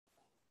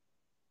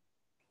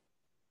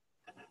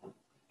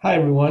Hi,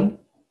 everyone.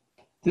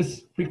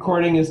 This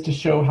recording is to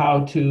show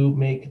how to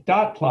make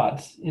dot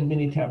plots in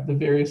Minitab, the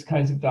various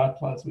kinds of dot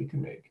plots we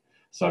can make.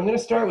 So I'm going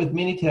to start with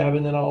Minitab,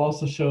 and then I'll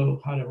also show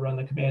how to run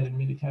the command in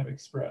Minitab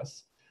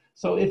Express.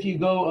 So if you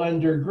go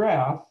under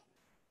Graph,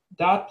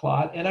 dot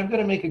plot, and I'm going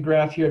to make a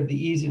graph here of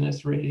the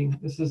easiness rating.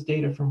 This is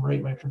data from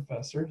Rate My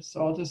Professor.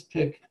 So I'll just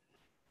pick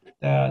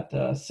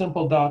that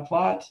simple dot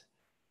plot,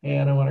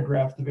 and I want to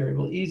graph the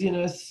variable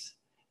easiness,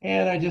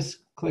 and I just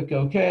click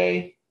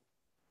OK.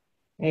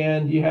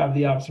 And you have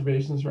the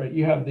observations, right?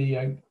 You have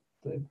the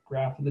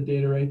graph of the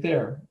data right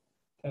there.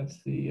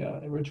 That's the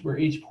where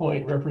each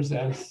point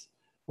represents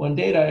one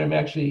data item.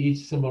 Actually,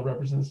 each symbol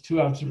represents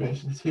two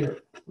observations here.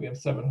 We have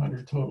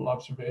 700 total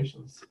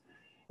observations.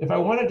 If I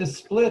wanted to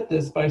split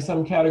this by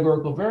some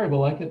categorical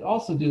variable, I could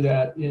also do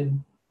that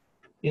in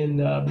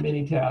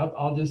Minitab.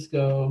 I'll just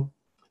go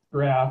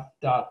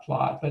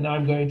graph.plot, but now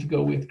I'm going to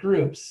go with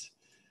groups.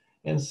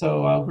 And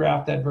so I'll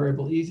graph that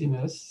variable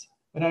easiness,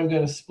 and I'm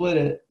going to split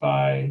it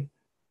by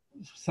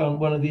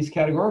one of these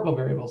categorical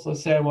variables.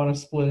 Let's say I want to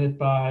split it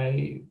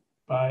by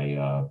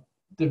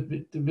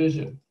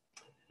division.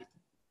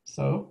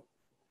 So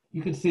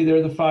you can see there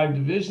are the 5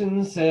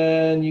 divisions,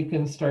 and you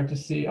can start to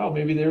see, oh,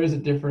 maybe there is a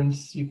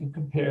difference. You can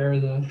compare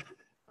the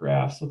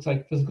graphs. Looks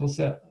like physical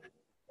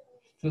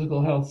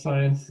health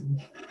science and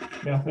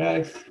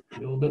mathematics a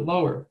little bit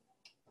lower.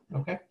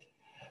 Okay.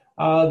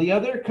 The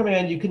other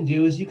command you can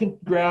do is you can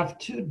graph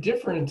 2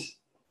 different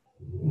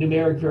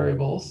numeric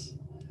variables.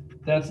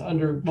 That's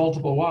under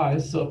multiple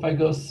y's. So if I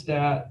go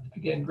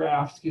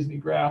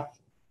graph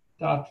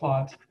dot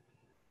plot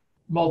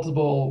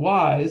multiple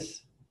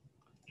y's,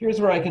 here's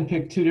where I can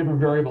pick 2 different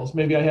variables.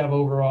 Maybe I have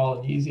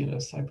overall and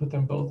easiness. I put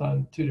them both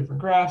on 2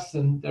 different graphs,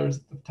 and there's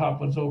the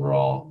top one's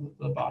overall,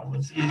 the bottom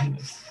one's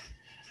easiness.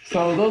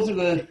 So those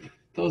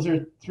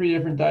are 3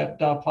 different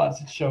dot plots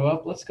that show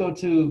up. Let's go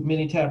to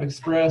Minitab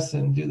Express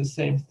and do the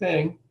same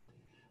thing.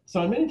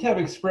 So in Minitab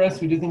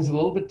Express, we do things a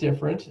little bit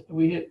different.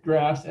 We hit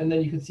graphs, and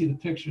then you can see the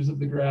pictures of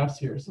the graphs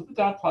here. So the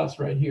dot plot's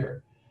right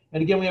here.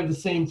 And again, we have the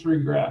same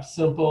 3 graphs,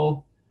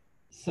 simple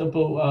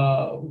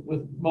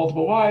with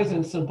multiple y's,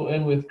 and simple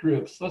and with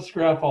groups. Let's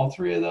graph all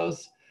 3 of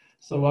those.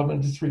 So I'm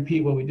going to just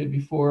repeat what we did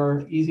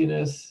before.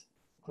 Easiness,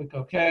 click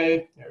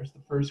OK. There's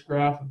the first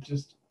graph of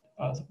just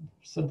a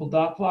simple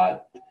dot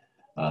plot.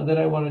 Then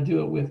I want to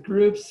do it with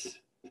groups.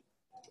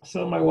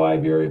 So my y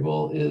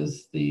variable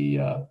is the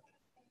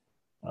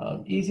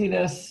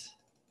easiness,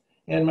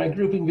 and my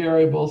grouping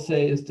variable,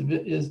 say, is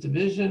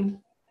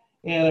division,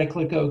 and I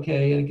click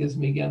OK, and it gives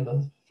me again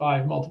the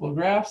 5 multiple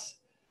graphs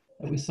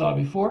that we saw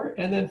before.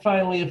 And then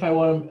finally, if I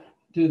want to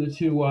do the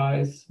 2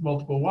 y's,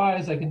 multiple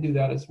y's, I can do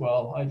that as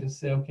well. I just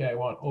say, okay, I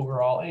want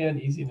overall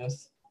and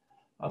easiness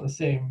on the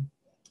same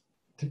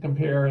to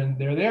compare, and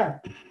there they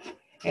are.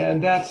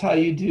 And that's how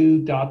you do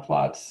dot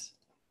plots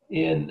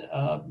in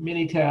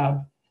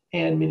Minitab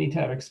and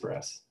Minitab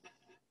Express.